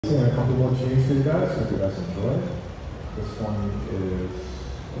sing a couple more tunes for you guys, so you guys enjoy. This one is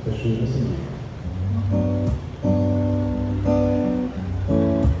officially missing you.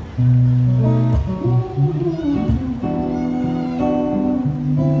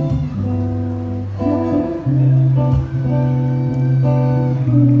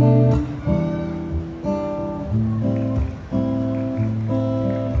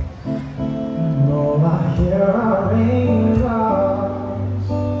 Here are raindrops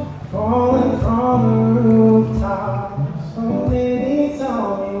falling from the rooftops. So maybe tell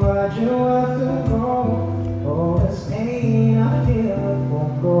me why'd you have to go? All this pain I feel it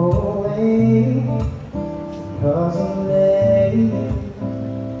won't go away. Cause I'm late,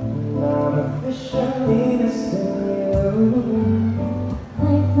 and I'm officially missing you. I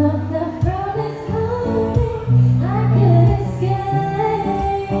thought that from this coming I could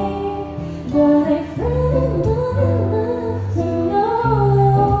escape, but I found another love to know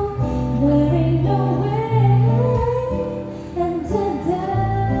there ain't no way. And today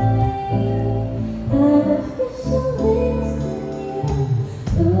I'm officially missing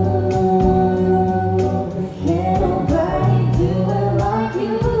you. Ooh, can't nobody do it like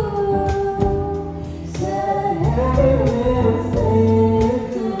you. Said every little thing you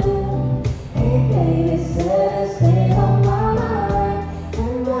do. Hey baby, said it stays on my mind,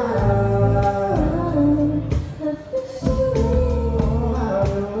 and I'm officially All I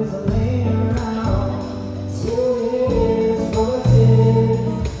do is lay around. 2 years for a kid.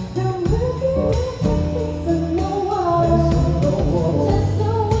 I'm looking at your face on the wall. Just so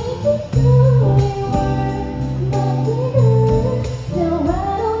we can do it right, my dear. Now I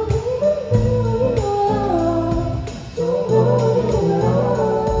don't even know you are.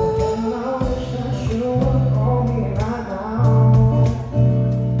 And I wish that you would call me right now,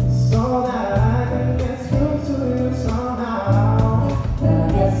 so that I can get through to you somehow. I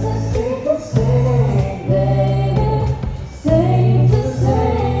guess it's safe to say, baby, safe to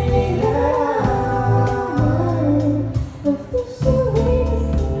say that I'm officially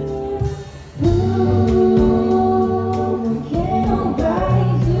missing you. Ooh, can't nobody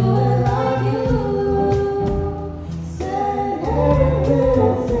do it like you. Said every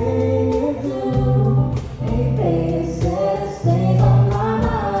little thing you do. Hey baby, said it stays on my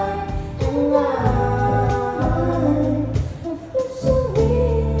mind, and I'm officially.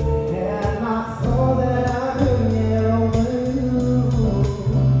 And I thought that I could get over you,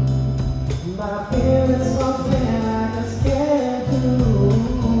 my feelings something I just can't do.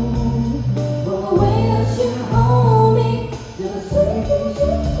 The way that you hold me, the sweet things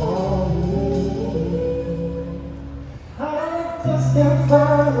you told me, I just can't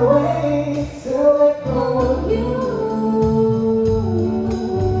find a way to let go of you.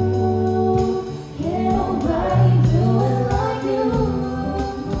 can't nobody do it like you.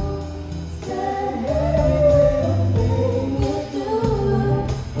 Said everything you do.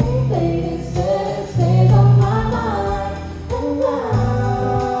 Hey baby, said it stays on my mind, and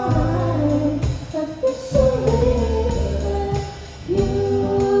I'm officially missing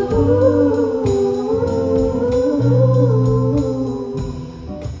you.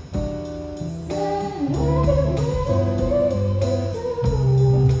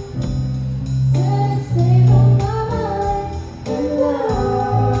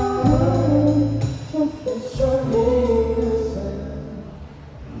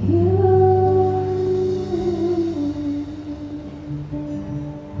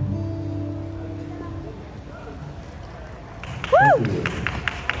 Thank you.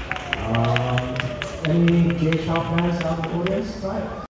 Any J-Shop fans out in the audience tonight?